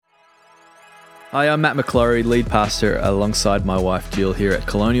Hi, I'm Matt McClory, lead pastor alongside my wife Jill here at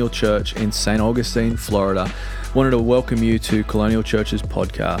Colonial Church in St. Augustine, Florida. Wanted to welcome you to Colonial Church's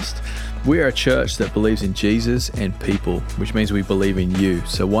podcast. We are a church that believes in Jesus and people, which means we believe in you.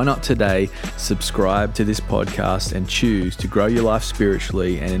 So why not today subscribe to this podcast and choose to grow your life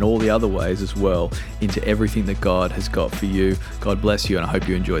spiritually and in all the other ways as well into everything that God has got for you. God bless you, and I hope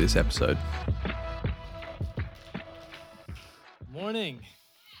you enjoy this episode. Morning.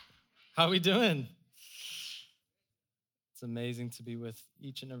 How are we doing? It's amazing to be with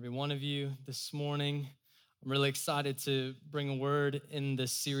each and every one of you this morning. I'm really excited to bring a word in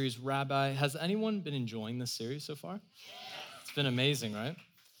this series, Rabbi. Has anyone been enjoying this series so far? It's been amazing, right?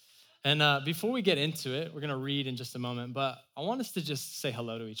 And before we get into it, we're going to read in just a moment, but I want us to just say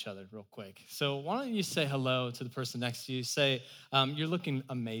hello to each other real quick. So why don't you say hello to the person next to you? Say, you're looking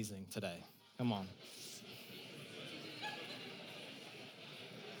amazing today. Come on.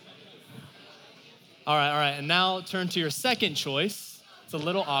 All right. And now turn to your second choice. It's a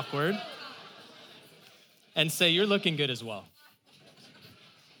little awkward. And say, you're looking good as well.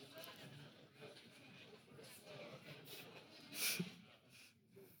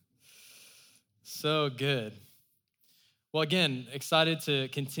 So good. Well, again, excited to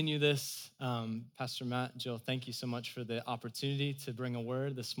continue this. Pastor Matt, Jill, thank you so much for the opportunity to bring a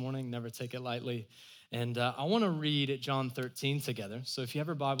word this morning. Never take it lightly. And I want to read John 13 together. So if you have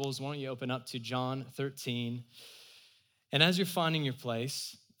your Bibles, why don't you open up to John 13. And as you're finding your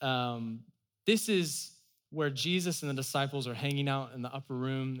place, this is where Jesus and the disciples are hanging out in the upper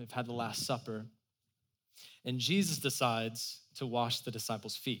room. They've had the Last Supper. And Jesus decides to wash the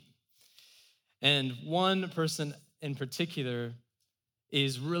disciples' feet. And one person in particular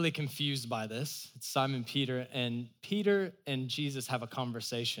is really confused by this. It's Simon Peter. And Peter and Jesus have a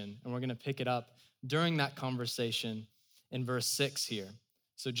conversation. And we're going to pick it up during that conversation in verse 6 here.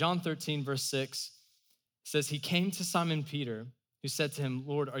 So John 13, verse 6 says, he came to Simon Peter, who said to him,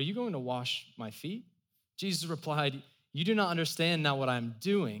 Lord, are you going to wash my feet? Jesus replied, you do not understand now what I'm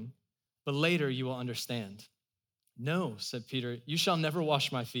doing, but later you will understand. No, said Peter, you shall never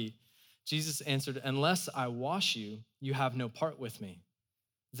wash my feet. Jesus answered, unless I wash you, you have no part with me.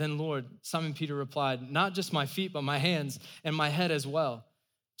 Then Lord, Simon Peter replied, not just my feet, but my hands and my head as well.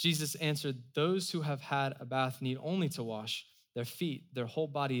 Jesus answered, those who have had a bath need only to wash their feet. Their whole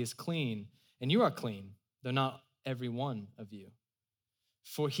body is clean, and you are clean, though not every one of you.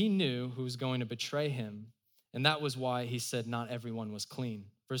 For he knew who was going to betray him, and that was why he said not everyone was clean.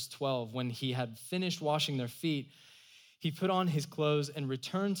 Verse 12, when he had finished washing their feet, he put on his clothes and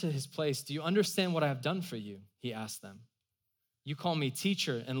returned to his place. Do you understand what I have done for you? He asked them. You call me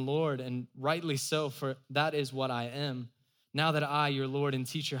teacher and Lord, and rightly so, for that is what I am. Now that I, your Lord and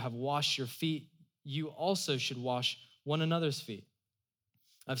teacher, have washed your feet, you also should wash one another's feet.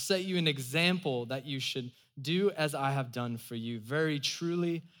 I've set you an example that you should do as I have done for you. Very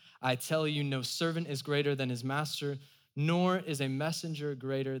truly, I tell you, no servant is greater than his master, nor is a messenger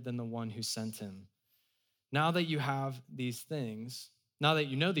greater than the one who sent him. Now that you have these things, now that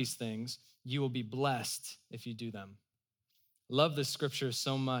you know these things, you will be blessed if you do them. I love this scripture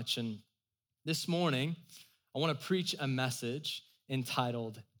so much. And this morning, I want to preach a message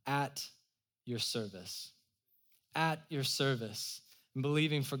entitled, At Your Service. At your service. And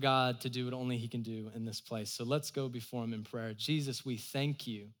believing for God to do what only he can do in this place. So let's go before him in prayer. Jesus, we thank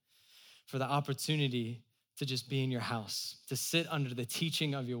you for the opportunity to just be in your house, to sit under the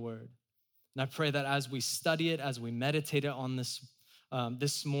teaching of your word. And I pray that as we study it, as we meditate it on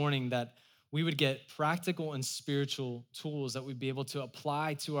this morning, that we would get practical and spiritual tools that we'd be able to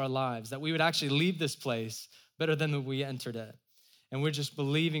apply to our lives, that we would actually leave this place better than we entered it. And we're just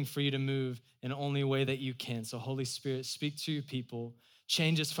believing for you to move in the only way that you can. So Holy Spirit, speak to your people,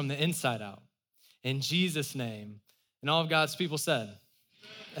 change us from the inside out. In Jesus' name. And all of God's people said,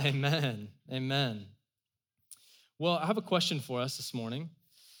 amen. Amen. Well, I have a question for us this morning.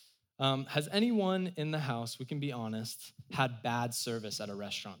 Has anyone in the house, we can be honest, had bad service at a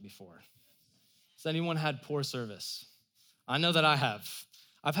restaurant before? Has anyone had poor service? I know that I have.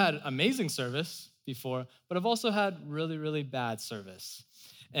 I've had amazing service before, but I've also had really, really bad service,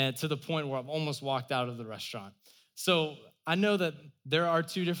 and to the point where I've almost walked out of the restaurant. So I know that there are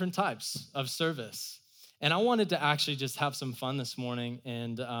two different types of service, and I wanted to actually just have some fun this morning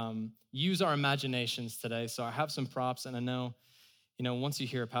and use our imaginations today. So I have some props, and I know, once you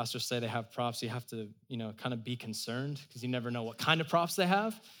hear a pastor say they have props, you have to, kind of be concerned because you never know what kind of props they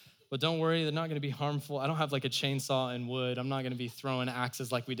have. But don't worry, they're not going to be harmful. I don't have like a chainsaw and wood. I'm not going to be throwing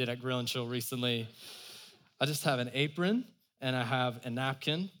axes like we did at Grill and Chill recently. I just have an apron and I have a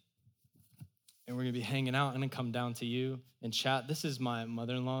napkin. And we're going to be hanging out. I'm going to come down to you and chat. This is my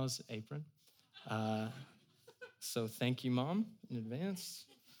mother-in-law's apron. So thank you, Mom, in advance.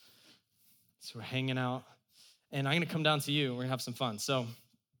 So we're hanging out, and I'm gonna come down to you. We're gonna have some fun. So,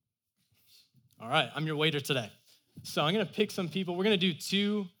 all right, I'm your waiter today. So I'm gonna pick some people. We're gonna do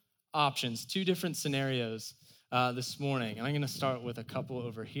two options, two different scenarios this morning. And I'm gonna start with a couple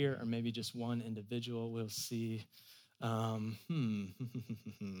over here, or maybe just one individual. We'll see. Hello,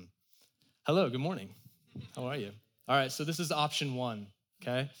 good morning. How are you? All right, so this is option one,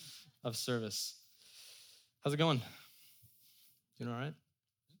 okay, of service. How's it going? Doing all right?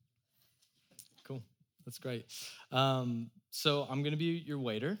 Cool, that's great. So I'm gonna be your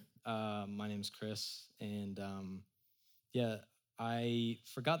waiter. My name's Chris, and I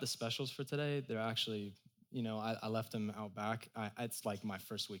forgot the specials for today. They're actually, I left them out back. It's like my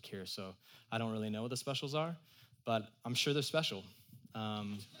first week here, so I don't really know what the specials are, but I'm sure they're special.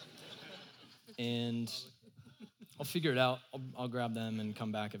 And I'll figure it out. I'll grab them and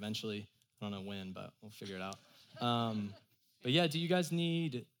come back eventually. I don't know when, but we'll figure it out. But yeah, do you guys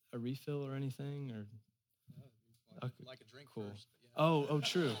need a refill or anything? Or like a drink cool. first. But yeah. Oh,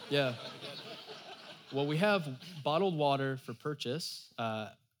 true. Yeah. Well, we have bottled water for purchase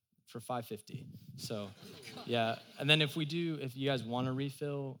for $5.50. So, yeah. And then if you guys want a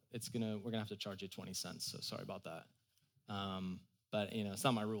refill, we're gonna have to charge you 20 cents. So sorry about that. But it's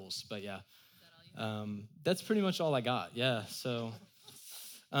not my rules. But yeah, that's pretty much all I got. Yeah. So,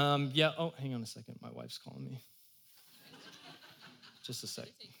 yeah. Oh, hang on a second. My wife's calling me. Just a sec.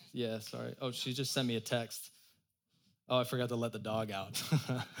 Yeah. Sorry. Oh, she just sent me a text. Oh, I forgot to let the dog out.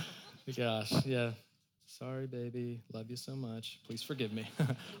 Gosh. Yeah. Sorry, baby. Love you so much. Please forgive me.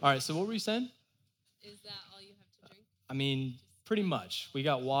 All right, so what were you saying? Is that all you have to drink? I mean, pretty much. We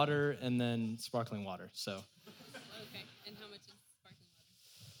got water and then sparkling water, so. Okay, and how much is sparkling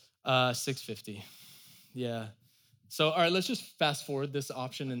water? $6.50. Yeah. So, all right, let's just fast forward this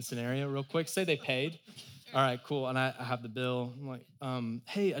option and scenario real quick. Say they paid. Sure. All right, cool, and I have the bill. I'm like,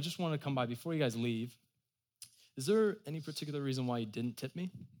 hey, I just want to come by before you guys leave. Is there any particular reason why you didn't tip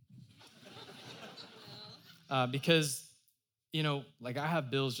me? Because, I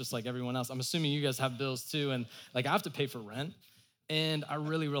have bills just like everyone else. I'm assuming you guys have bills too, and I have to pay for rent, and I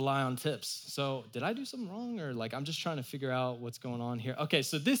really rely on tips. So did I do something wrong, or I'm just trying to figure out what's going on here? Okay,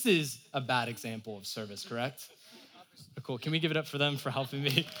 so this is a bad example of service, correct? Cool, can we give it up for them for helping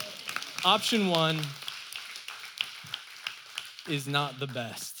me? Option one is not the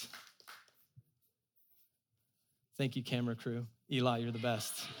best. Thank you, camera crew. Eli, you're the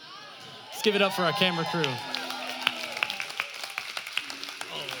best. Let's give it up for our camera crew.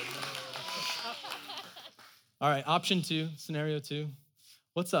 All right, option two, scenario two.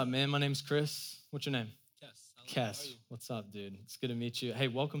 What's up, man? My name's Chris. What's your name? Kes. What's up, dude? It's good to meet you. Hey,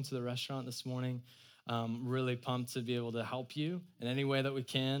 welcome to the restaurant this morning. Really pumped to be able to help you in any way that we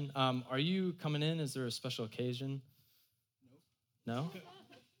can. Are you coming in? Is there a special occasion? No?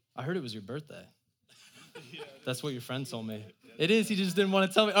 I heard it was your birthday. That's what your friend told me. It is, he just didn't want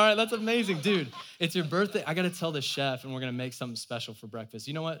to tell me. All right, that's amazing. Dude, it's your birthday. I got to tell the chef, and we're going to make something special for breakfast.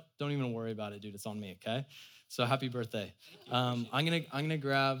 You know what? Don't even worry about it, dude. It's on me, okay? So happy birthday. I'm gonna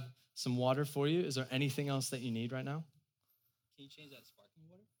grab some water for you. Is there anything else that you need right now? Can you change that sparkling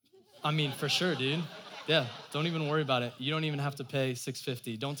water? I mean, for sure, dude. Yeah, don't even worry about it. You don't even have to pay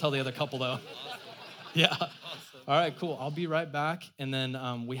 $6.50. Don't tell the other couple, though. Yeah. All right, cool. I'll be right back. And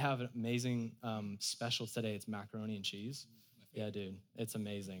then we have an amazing special today. It's macaroni and cheese. Yeah, dude, it's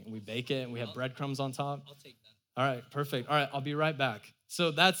amazing. We bake it, and we have breadcrumbs on top. I'll take that. All right, perfect. All right, I'll be right back.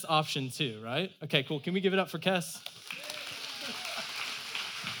 So that's option two, right? Okay, cool. Can we give it up for Kes?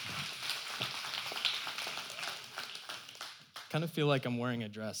 Kind of feel like I'm wearing a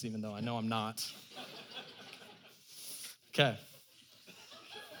dress, even though I know I'm not. Okay.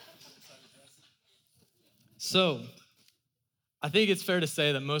 So I think it's fair to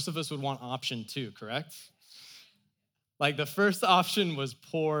say that most of us would want option two, correct? The first option was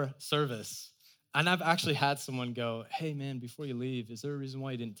poor service. And I've actually had someone go, hey man, before you leave, is there a reason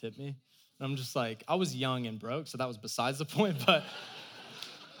why you didn't tip me? And I'm just like, I was young and broke, so that was besides the point, but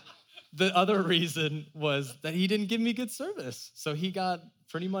the other reason was that he didn't give me good service. So he got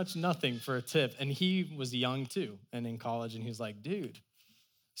pretty much nothing for a tip, and he was young too, and in college, and he was like, dude.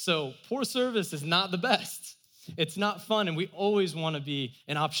 So poor service is not the best. It's not fun, and we always want to be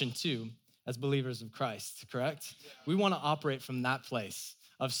in option two as believers of Christ, correct? Yeah. We want to operate from that place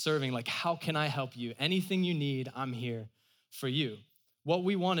of serving, how can I help you? Anything you need, I'm here for you. What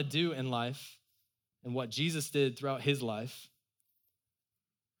we want to do in life, and what Jesus did throughout his life,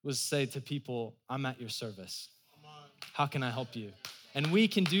 was say to people, I'm at your service. How can I help you? And we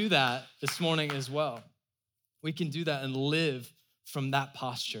can do that this morning as well. We can do that and live from that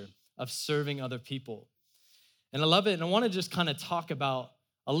posture of serving other people. And I love it. And I want to just kind of talk about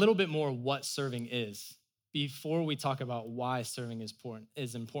a little bit more what serving is before we talk about why serving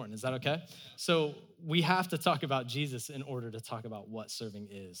is important. Is that okay? So we have to talk about Jesus in order to talk about what serving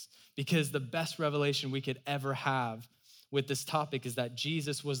is, because the best revelation we could ever have with this topic is that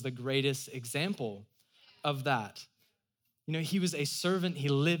Jesus was the greatest example of that. You know, he was a servant. He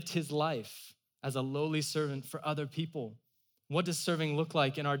lived his life as a lowly servant for other people. What does serving look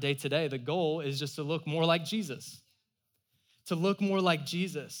like in our day today? The goal is just to look more like Jesus, to look more like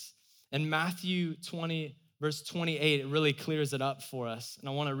Jesus. And Matthew 20, verse 28, it really clears it up for us. And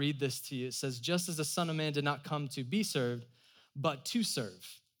I want to read this to you. It says, just as the Son of Man did not come to be served, but to serve,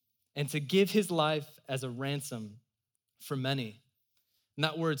 and to give his life as a ransom for many. And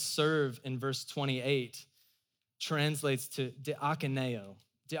that word serve in verse 28 translates to diakoneo.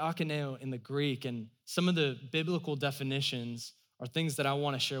 Diakoneo in the Greek, and some of the biblical definitions are things that I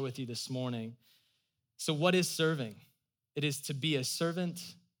want to share with you this morning. So what is serving? It is to be a servant,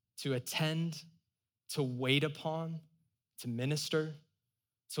 to attend, to wait upon, to minister,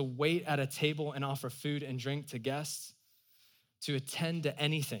 to wait at a table and offer food and drink to guests, to attend to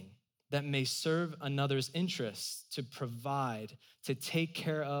anything that may serve another's interests, to provide, to take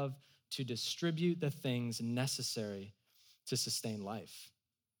care of, to distribute the things necessary to sustain life.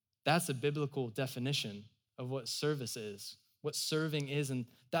 That's a biblical definition of what service is, what serving is, and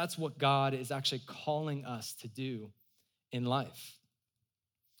that's what God is actually calling us to do in life.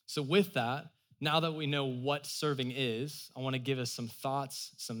 So with that, now that we know what serving is, I want to give us some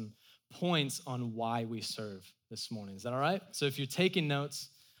thoughts, some points on why we serve this morning. Is that all right? So if you're taking notes,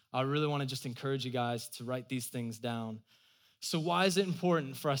 I really want to just encourage you guys to write these things down. So why is it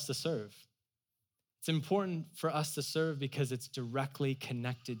important for us to serve? It's important for us to serve because it's directly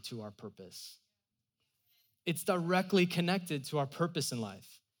connected to our purpose. It's directly connected to our purpose in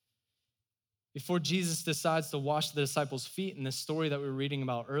life. Before Jesus decides to wash the disciples' feet in this story that we were reading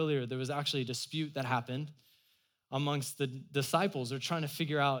about earlier, there was actually a dispute that happened amongst the disciples. They're trying to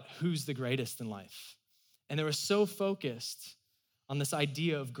figure out who's the greatest in life. And they were so focused on this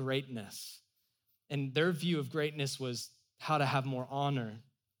idea of greatness. And their view of greatness was how to have more honor,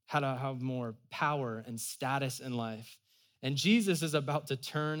 how to have more power and status in life. And Jesus is about to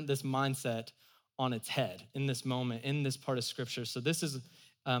turn this mindset on its head in this moment, in this part of scripture. So this is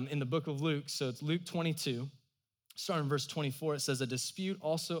in the book of Luke. So it's Luke 22, starting in verse 24. It says, a dispute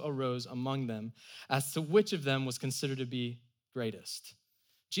also arose among them as to which of them was considered to be greatest.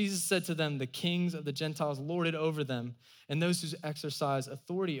 Jesus said to them, the kings of the Gentiles lord it over them, and those who exercise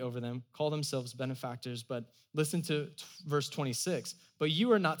authority over them call themselves benefactors. But listen to verse 26. But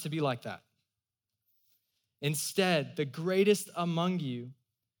you are not to be like that. Instead, the greatest among you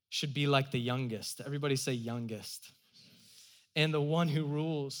should be like the youngest. Everybody say youngest. And the one who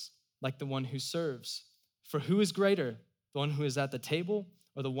rules like the one who serves. For who is greater, the one who is at the table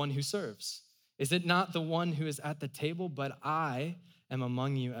or the one who serves? Is it not the one who is at the table? But I am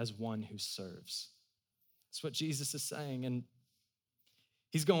among you as one who serves. That's what Jesus is saying. And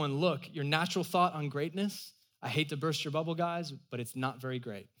he's going, look, your natural thought on greatness, I hate to burst your bubble, guys, but it's not very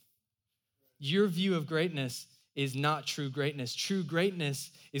great. Your view of greatness is not true greatness. True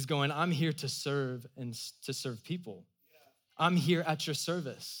greatness is going, I'm here to serve and to serve people. I'm here at your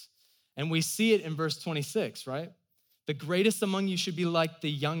service. And we see it in verse 26, right? The greatest among you should be like the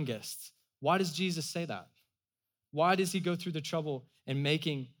youngest. Why does Jesus say that? Why does he go through the trouble in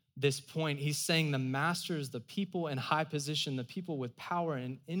making this point? He's saying the masters, the people in high position, the people with power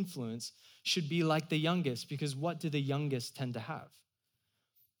and influence should be like the youngest, because what do the youngest tend to have?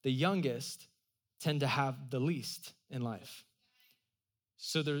 The youngest tend to have the least in life.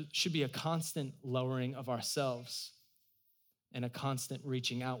 So there should be a constant lowering of ourselves and a constant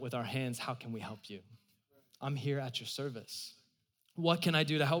reaching out with our hands. How can we help you? I'm here at your service. What can I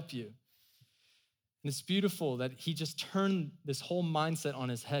do to help you? And it's beautiful that he just turned this whole mindset on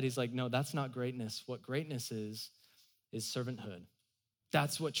his head. He's like, no, that's not greatness. What greatness is servanthood.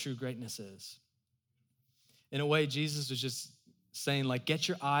 That's what true greatness is. In a way, Jesus was just saying, like, get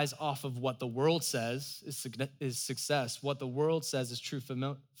your eyes off of what the world says is success. What the world says is true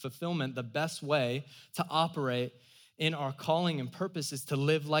fulfillment. The best way to operate in our calling and purpose is to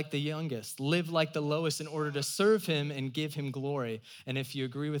live like the youngest, live like the lowest in order to serve him and give him glory. And if you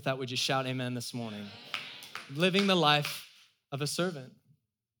agree with that, would you shout amen this morning? Living the life of a servant.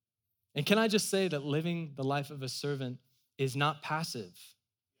 And can I just say that living the life of a servant is not passive,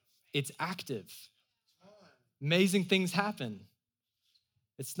 it's active. Amazing things happen.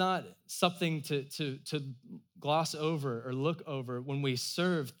 It's not something to gloss over or look over. When we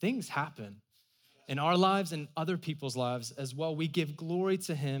serve, things happen. in our lives and other people's lives as well. We give glory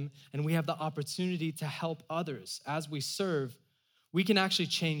to him, and we have the opportunity to help others. As we serve, we can actually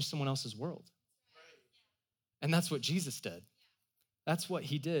change someone else's world. And that's what Jesus did. That's what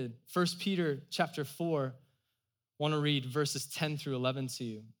he did. 1 Peter chapter 4, I want to read verses 10 through 11 to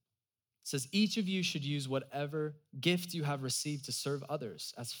you. It says, each of you should use whatever gift you have received to serve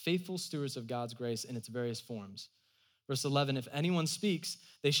others as faithful stewards of God's grace in its various forms. Verse 11, if anyone speaks,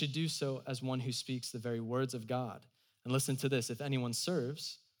 they should do so as one who speaks the very words of God. And listen to this, if anyone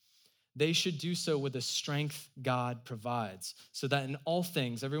serves, they should do so with the strength God provides, so that in all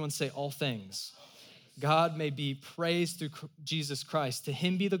things, everyone say all things, God may be praised through Jesus Christ. To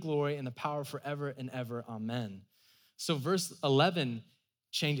him be the glory and the power forever and ever. Amen. So verse 11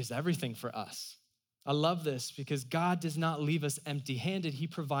 changes everything for us. I love this because God does not leave us empty-handed. He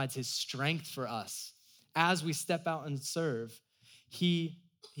provides his strength for us. As we step out and serve, he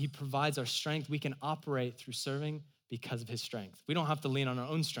provides our strength. We can operate through serving because of his strength. We don't have to lean on our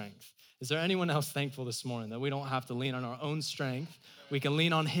own strength. Is there anyone else thankful this morning that we don't have to lean on our own strength? We can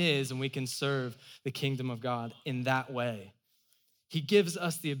lean on his and we can serve the kingdom of God in that way. He gives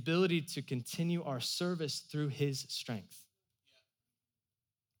us the ability to continue our service through his strength.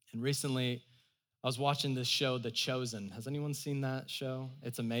 And recently, I was watching this show, The Chosen. Has anyone seen that show?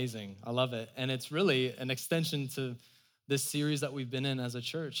 It's amazing. I love it. And it's really an extension to this series that we've been in as a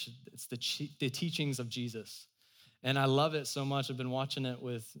church. It's the teachings of Jesus. And I love it so much. I've been watching it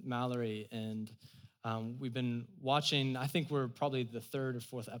with Mallory, and we've been watching, I think we're probably the third or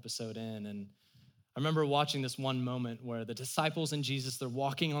fourth episode in. And I remember watching this one moment where the disciples and Jesus, they're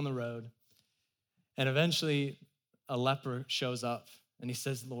walking on the road, and eventually a leper shows up, and he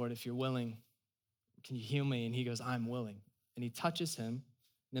says, Lord, if you're willing, can you heal me? And he goes, I'm willing. And he touches him.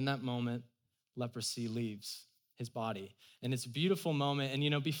 And in that moment, leprosy leaves his body. And it's a beautiful moment.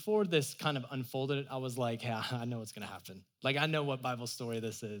 And before this kind of unfolded, I was like, yeah, I know what's going to happen. Like, I know what Bible story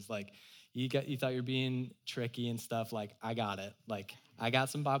this is. Like, you thought you're being tricky and stuff. Like, I got it. Like, I got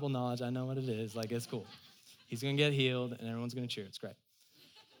some Bible knowledge. I know what it is. Like, it's cool. He's going to get healed and everyone's going to cheer. It's great.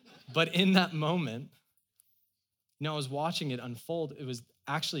 But in that moment, I was watching it unfold. It was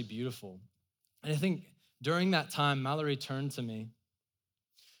actually beautiful. And I think during that time, Mallory turned to me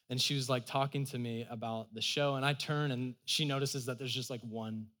and she was like talking to me about the show. And I turn and she notices that there's just like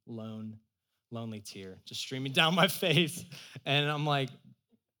one lonely tear just streaming down my face. And I'm like,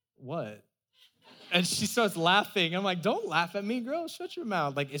 what? And she starts laughing. I'm like, don't laugh at me, girl. Shut your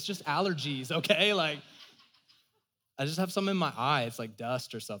mouth. Like, it's just allergies, okay? Like, I just have something in my eye. It's like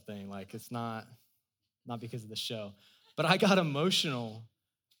dust or something. Like, it's not because of the show. But I got emotional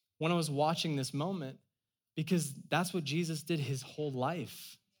when I was watching this moment because that's what Jesus did his whole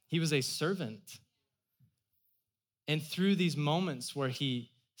life. He was a servant. And through these moments where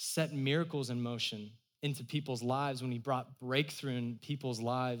he set miracles in motion into people's lives, when he brought breakthrough in people's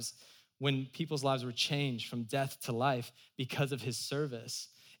lives, when people's lives were changed from death to life because of his service,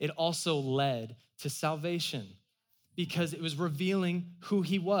 it also led to salvation because it was revealing who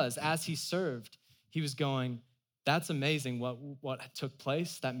he was as he served. He was going, that's amazing what took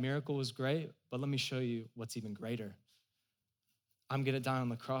place. That miracle was great, but let me show you what's even greater. I'm gonna die on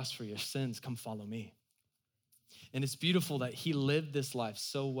the cross for your sins. Come follow me. And it's beautiful that he lived this life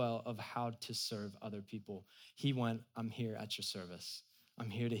so well of how to serve other people. He went, I'm here at your service.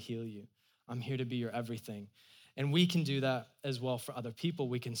 I'm here to heal you. I'm here to be your everything. And we can do that as well for other people.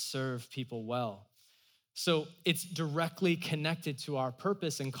 We can serve people well. So it's directly connected to our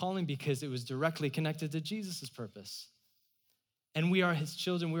purpose and calling because it was directly connected to Jesus' purpose. And we are his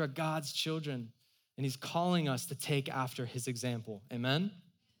children. We are God's children. And he's calling us to take after his example. Amen?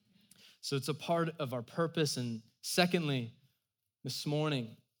 So it's a part of our purpose. And secondly, this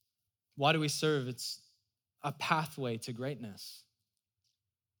morning, why do we serve? It's a pathway to greatness.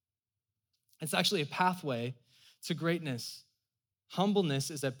 It's actually a pathway to greatness. Humbleness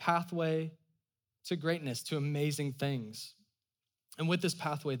is a pathway to greatness, to amazing things. And with this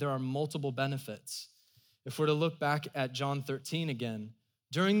pathway, there are multiple benefits. If we're to look back at John 13 again,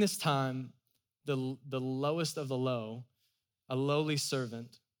 during this time, the lowest of the low, a lowly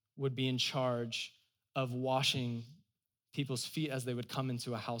servant, would be in charge of washing people's feet as they would come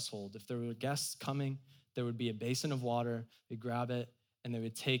into a household. If there were guests coming, there would be a basin of water. They'd grab it, and they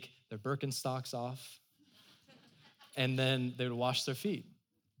would take their Birkenstocks off, and then they would wash their feet.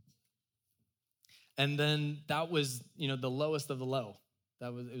 And then that was, the lowest of the low.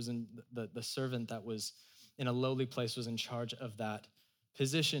 It was in the servant that was in a lowly place was in charge of that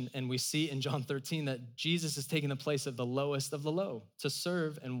position. And we see in John 13 that Jesus is taking the place of the lowest of the low to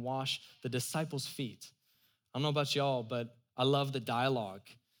serve and wash the disciples' feet. I don't know about y'all, but I love the dialogue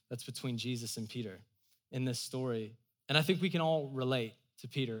that's between Jesus and Peter in this story. And I think we can all relate to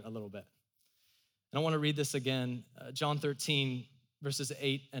Peter a little bit. And I want to read this again, John 13, verses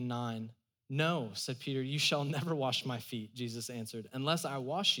 8 and 9. "No," said Peter, "you shall never wash my feet," Jesus answered. "Unless I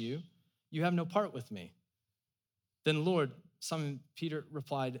wash you, you have no part with me." "Then Lord," Simon Peter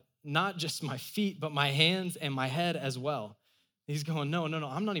replied, "not just my feet, but my hands and my head as well." He's going, no,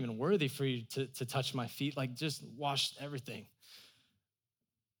 I'm not even worthy for you to touch my feet. Like, just wash everything.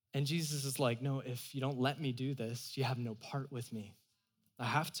 And Jesus is like, no, if you don't let me do this, you have no part with me. I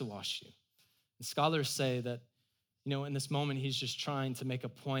have to wash you. And scholars say that, in this moment, he's just trying to make a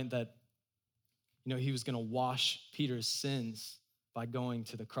point that, he was going to wash Peter's sins by going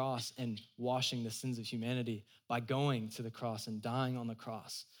to the cross and washing the sins of humanity by going to the cross and dying on the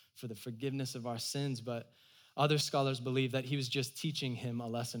cross for the forgiveness of our sins. But other scholars believe that he was just teaching him a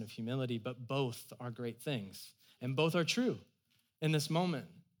lesson of humility, but both are great things, and both are true in this moment.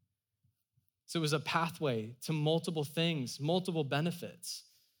 So it was a pathway to multiple things, multiple benefits.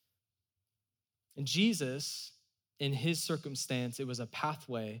 And Jesus, in his circumstance, it was a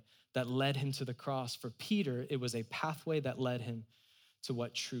pathway that led him to the cross. For Peter, it was a pathway that led him to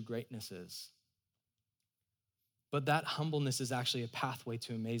what true greatness is. But that humbleness is actually a pathway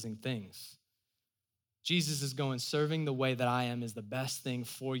to amazing things. Jesus is going, serving the way that I am is the best thing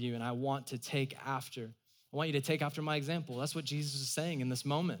for you, and I want you to take after my example. That's what Jesus is saying in this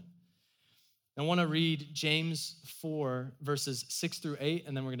moment. I want to read James 4, verses 6 through 8,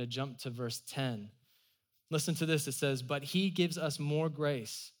 and then we're going to jump to verse 10. Listen to this. It says, "But he gives us more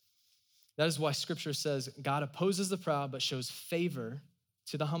grace. That is why scripture says, God opposes the proud, but shows favor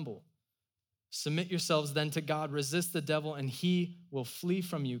to the humble. Submit yourselves then to God, resist the devil, and he will flee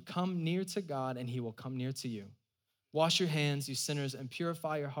from you. Come near to God, and he will come near to you. Wash your hands, you sinners, and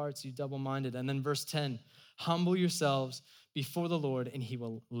purify your hearts, you double-minded." And then verse 10, "Humble yourselves before the Lord, and he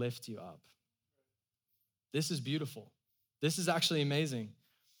will lift you up." This is beautiful. This is actually amazing.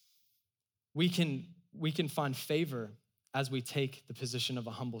 We can find favor as we take the position of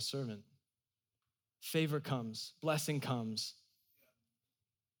a humble servant. Favor comes, blessing comes.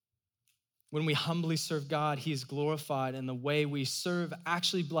 When we humbly serve God, he is glorified, and the way we serve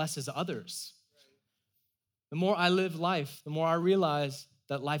actually blesses others. The more I live life, the more I realize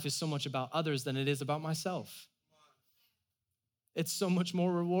that life is so much about others than it is about myself. It's so much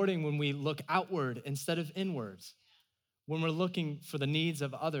more rewarding when we look outward instead of inwards, when we're looking for the needs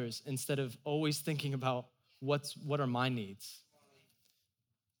of others instead of always thinking about what are my needs.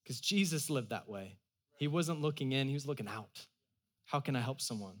 Because Jesus lived that way. He wasn't looking in, he was looking out. How can I help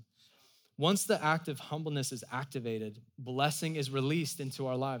someone? Once the act of humbleness is activated, blessing is released into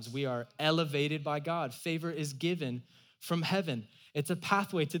our lives. We are elevated by God. Favor is given from heaven. It's a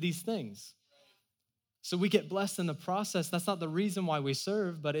pathway to these things. So we get blessed in the process. That's not the reason why we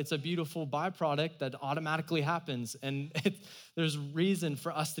serve, but it's a beautiful byproduct that automatically happens. And there's reason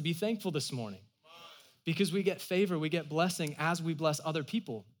for us to be thankful this morning because we get favor, we get blessing as we bless other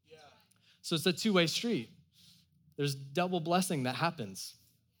people. So it's a two-way street. There's double blessing that happens.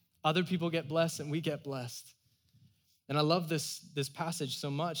 Other people get blessed and we get blessed. And I love this passage so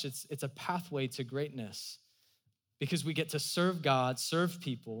much. It's a pathway to greatness because we get to serve God, serve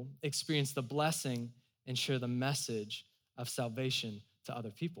people, experience the blessing, and share the message of salvation to other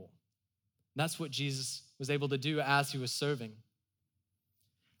people. That's what Jesus was able to do as he was serving.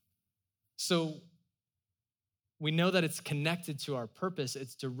 So we know that it's connected to our purpose.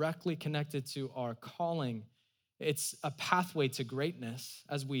 It's directly connected to our calling. It's a pathway to greatness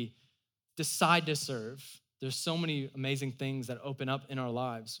as we decide to serve. There's so many amazing things that open up in our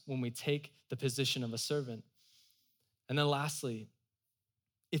lives when we take the position of a servant. And then lastly,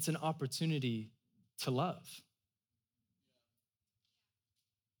 it's an opportunity to love.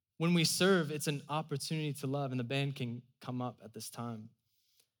 When we serve, it's an opportunity to love, and the band can come up at this time.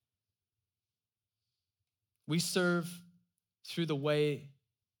 We serve through the way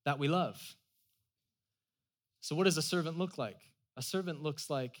that we love. So what does a servant look like? A servant looks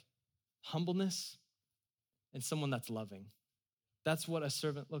like humbleness and someone that's loving. That's what a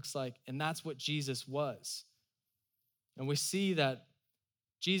servant looks like, and that's what Jesus was. And we see that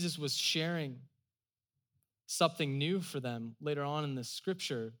Jesus was sharing something new for them later on in the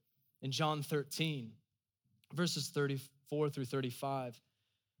scripture in John 13, verses 34 through 35. It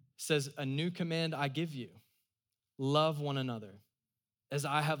says, "A new command I give you, love one another as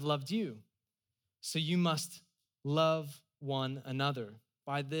I have loved you. So you must love one another.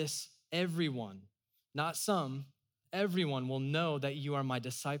 By this, everyone, not some, everyone will know that you are my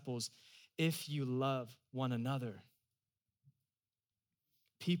disciples if you love one another."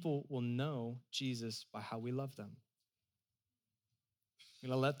 People will know Jesus by how we love them. I'm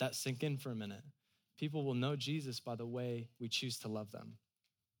gonna let that sink in for a minute. People will know Jesus by the way we choose to love them.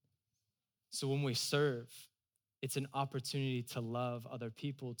 So when we serve, it's an opportunity to love other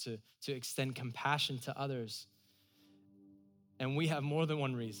people, to extend compassion to others. And we have more than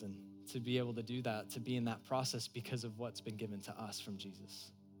one reason to be able to do that, to be in that process because of what's been given to us from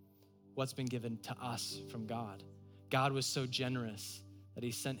Jesus, what's been given to us from God. God was so generous that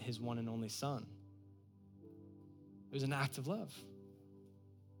he sent his one and only son. It was an act of love.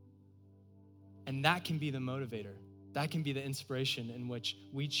 And that can be the motivator. That can be the inspiration in which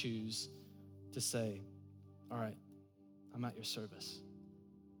we choose to say, all right, I'm at your service.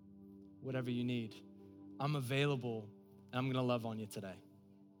 Whatever you need, I'm available, and I'm gonna love on you today.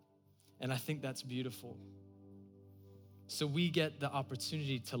 And I think that's beautiful. So we get the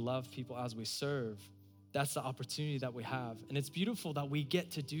opportunity to love people as we serve. That's the opportunity that we have. And it's beautiful that we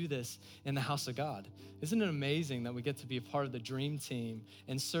get to do this in the house of God. Isn't it amazing that we get to be a part of the dream team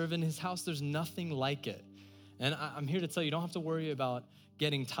and serve in his house? There's nothing like it. And I'm here to tell you, you don't have to worry about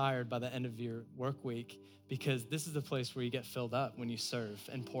getting tired by the end of your work week, because this is the place where you get filled up when you serve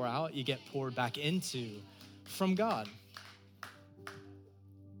and pour out. You get poured back into from God.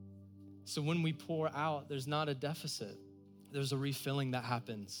 So when we pour out, there's not a deficit. There's a refilling that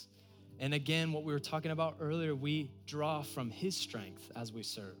happens. And again, what we were talking about earlier, we draw from his strength as we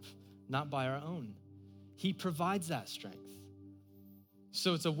serve, not by our own. He provides that strength.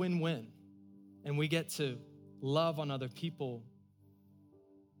 So it's a win-win. And we get to love on other people.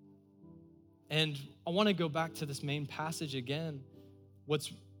 And I want to go back to this main passage again.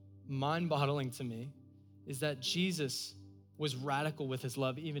 What's mind-boggling to me is that Jesus was radical with his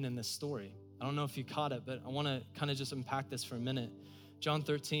love even in this story. I don't know if you caught it, but I want to kind of just unpack this for a minute. John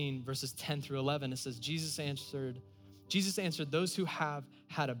 13, verses 10 through 11, it says, Jesus answered, those who have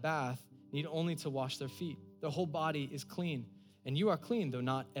had a bath need only to wash their feet. Their whole body is clean, and you are clean, though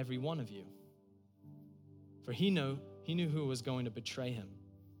not every one of you. For he knew who was going to betray him.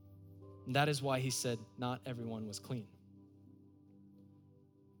 And that is why he said not everyone was clean.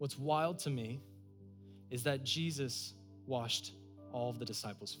 What's wild to me is that Jesus washed all of the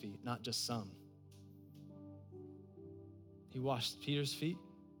disciples' feet, not just some. He washed Peter's feet.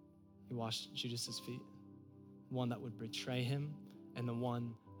 He washed Judas's feet, one that would betray him and the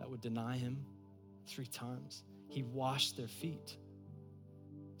one that would deny him 3 times. He washed their feet.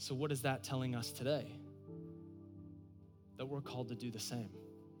 So what is that telling us today? That we're called to do the same.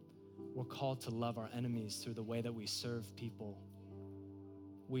 We're called to love our enemies through the way that we serve people.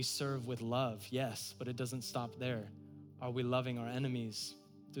 We serve with love, yes, but it doesn't stop there. Are we loving our enemies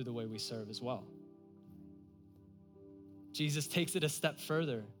through the way we serve as well? Jesus takes it a step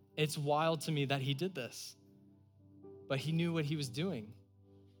further. It's wild to me that he did this, but he knew what he was doing,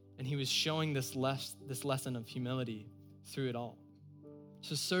 and he was showing this lesson of humility through it all.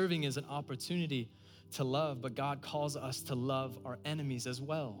 So serving is an opportunity to love, but God calls us to love our enemies as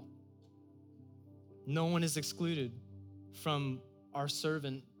well. No one is excluded from our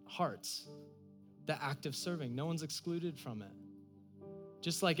servant hearts, the act of serving. No one's excluded from it.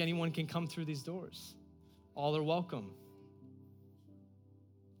 Just like anyone can come through these doors. All are welcome.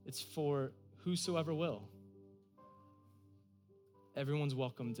 It's for whosoever will. Everyone's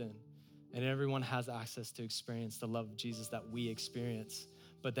welcomed in, and everyone has access to experience the love of Jesus that we experience,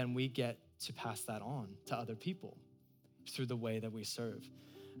 but then we get to pass that on to other people through the way that we serve.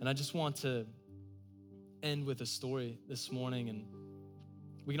 And I just want to end with a story this morning, and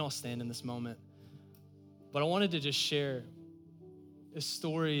we can all stand in this moment. But I wanted to just share a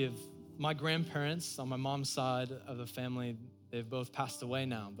story of my grandparents on my mom's side of the family. They've both passed away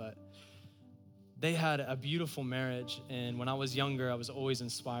now, but they had a beautiful marriage. And when I was younger, I was always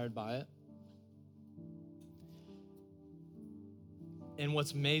inspired by it. And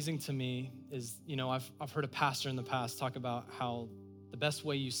what's amazing to me is, I've heard a pastor in the past talk about how the best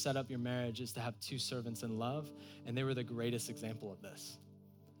way you set up your marriage is to have 2 servants in love. And they were the greatest example of this.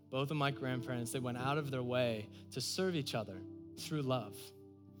 Both of my grandparents, they went out of their way to serve each other through love.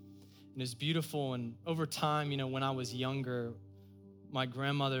 And it's beautiful. And over time, when I was younger, my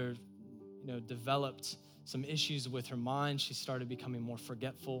grandmother, developed some issues with her mind. She started becoming more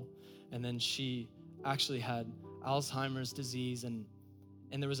forgetful. And then she actually had Alzheimer's disease. And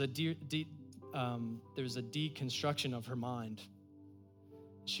there was a deconstruction of her mind.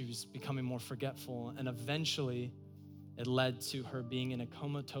 She was becoming more forgetful. And eventually, it led to her being in a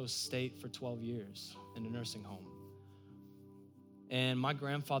comatose state for 12 years in a nursing home. And my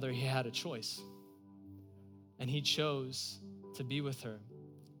grandfather, he had a choice. And he chose to be with her.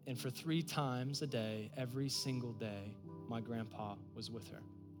 And for 3 times a day, every single day, my grandpa was with her,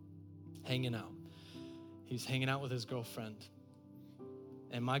 hanging out. He was hanging out with his girlfriend.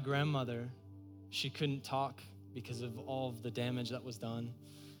 And my grandmother, she couldn't talk because of all of the damage that was done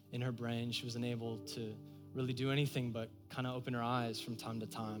in her brain. She wasn't able to really do anything but kind of open her eyes from time to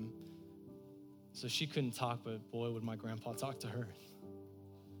time. So she couldn't talk, but boy, would my grandpa talk to her.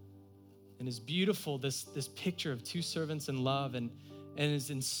 And it's beautiful, this picture of two servants in love, and it's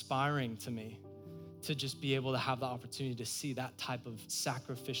inspiring to me to just be able to have the opportunity to see that type of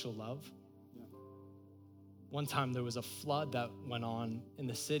sacrificial love. Yeah. One time there was a flood that went on in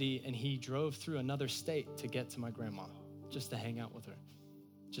the city, and he drove through another state to get to my grandma, just to hang out with her,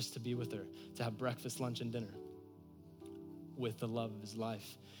 just to be with her, to have breakfast, lunch, and dinner with the love of his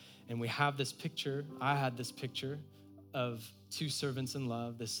life. And we have this picture, I had this picture of two servants in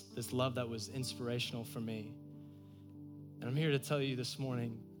love, this love that was inspirational for me. And I'm here to tell you this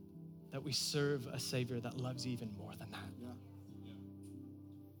morning that we serve a Savior that loves you even more than that. Yeah.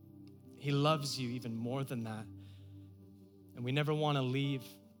 He loves you even more than that. And we never want to leave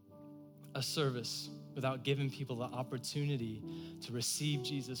a service without giving people the opportunity to receive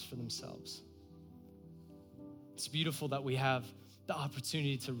Jesus for themselves. It's beautiful that we have the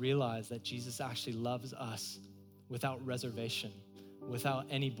opportunity to realize that Jesus actually loves us without reservation, without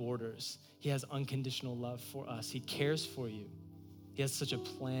any borders. He has unconditional love for us. He cares for you. He has such a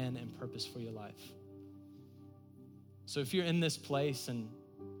plan and purpose for your life. So if you're in this place, and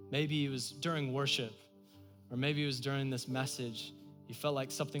maybe it was during worship, or maybe it was during this message, you felt like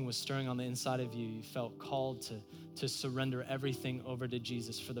something was stirring on the inside of you. You felt called to surrender everything over to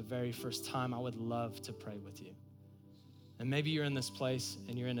Jesus for the very first time. I would love to pray with you. And maybe you're in this place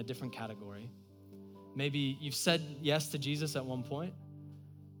and you're in a different category. Maybe you've said yes to Jesus at one point,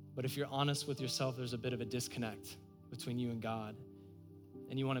 but if you're honest with yourself, there's a bit of a disconnect between you and God.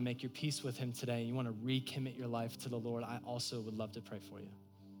 And you want to make your peace with him today. You want to recommit your life to the Lord. I also would love to pray for you.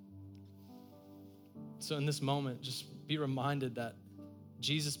 So in this moment, just be reminded that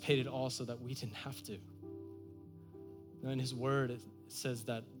Jesus paid it all so that we didn't have to. In his word, it says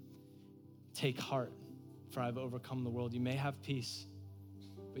that, take heart, for I have overcome the world. You may have peace,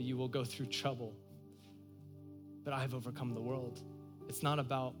 but you will go through trouble. But I have overcome the world. It's not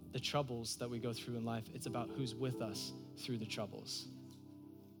about the troubles that we go through in life. It's about who's with us through the troubles.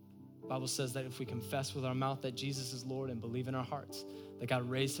 The Bible says that if we confess with our mouth that Jesus is Lord and believe in our hearts that God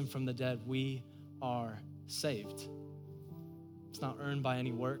raised him from the dead, we are saved. It's not earned by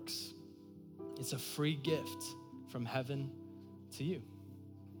any works. It's a free gift from heaven to you.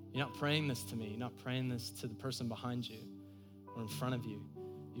 You're not praying this to me. You're not praying this to the person behind you or in front of you.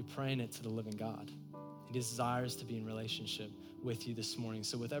 You're praying it to the living God. He desires to be in relationship with you this morning.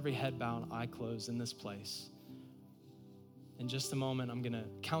 So with every head bowed, eye closed in this place, in just a moment, I'm gonna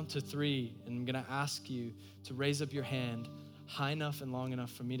count to 3, and I'm gonna ask you to raise up your hand high enough and long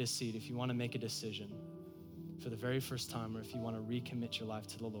enough for me to see it if you wanna make a decision for the very first time, or if you wanna recommit your life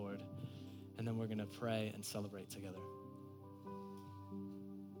to the Lord. And then we're gonna pray and celebrate together.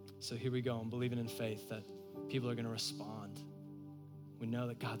 So here we go. I'm believing in faith that people are gonna respond. We know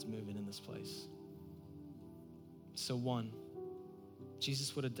that God's moving in this place. So 1,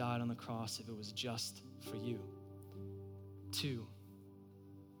 Jesus would have died on the cross if it was just for you. 2,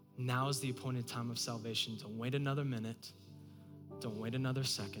 now is the appointed time of salvation. Don't wait another minute. Don't wait another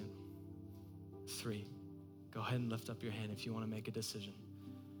second. 3, go ahead and lift up your hand if you want to make a decision,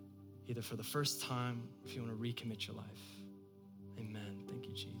 either for the first time or if you want to recommit your life. Amen. Thank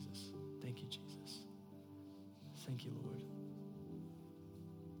you, Jesus. Thank you, Jesus. Thank you, Lord.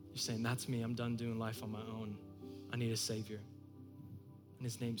 You're saying, that's me. I'm done doing life on my own. I need a Savior. And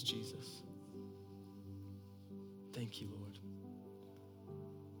his name's Jesus. Thank you, Lord.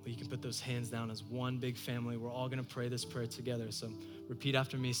 Well, you can put those hands down as one big family. We're all gonna pray this prayer together. So repeat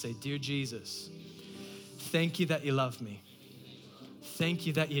after me. Say, dear Jesus, thank you that you love me. Thank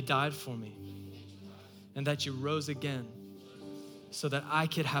you that you died for me and that you rose again so that I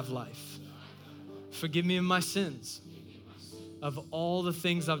could have life. Forgive me of my sins, of all the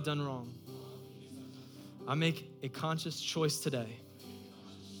things I've done wrong. I make a conscious choice today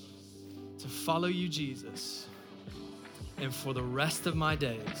to follow you, Jesus. And for the rest of my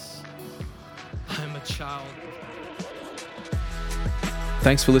days, I'm a child.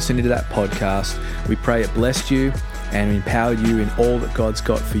 Thanks for listening to that podcast. We pray it blessed you and empowered you in all that God's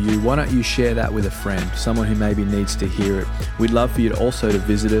got for you. Why don't you share that with a friend, someone who maybe needs to hear it. We'd love for you to also to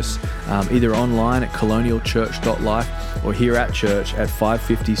visit us either online at colonialchurch.life or here at church at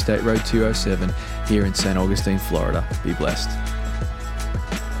 550 State Road 207 here in St. Augustine, Florida. Be blessed.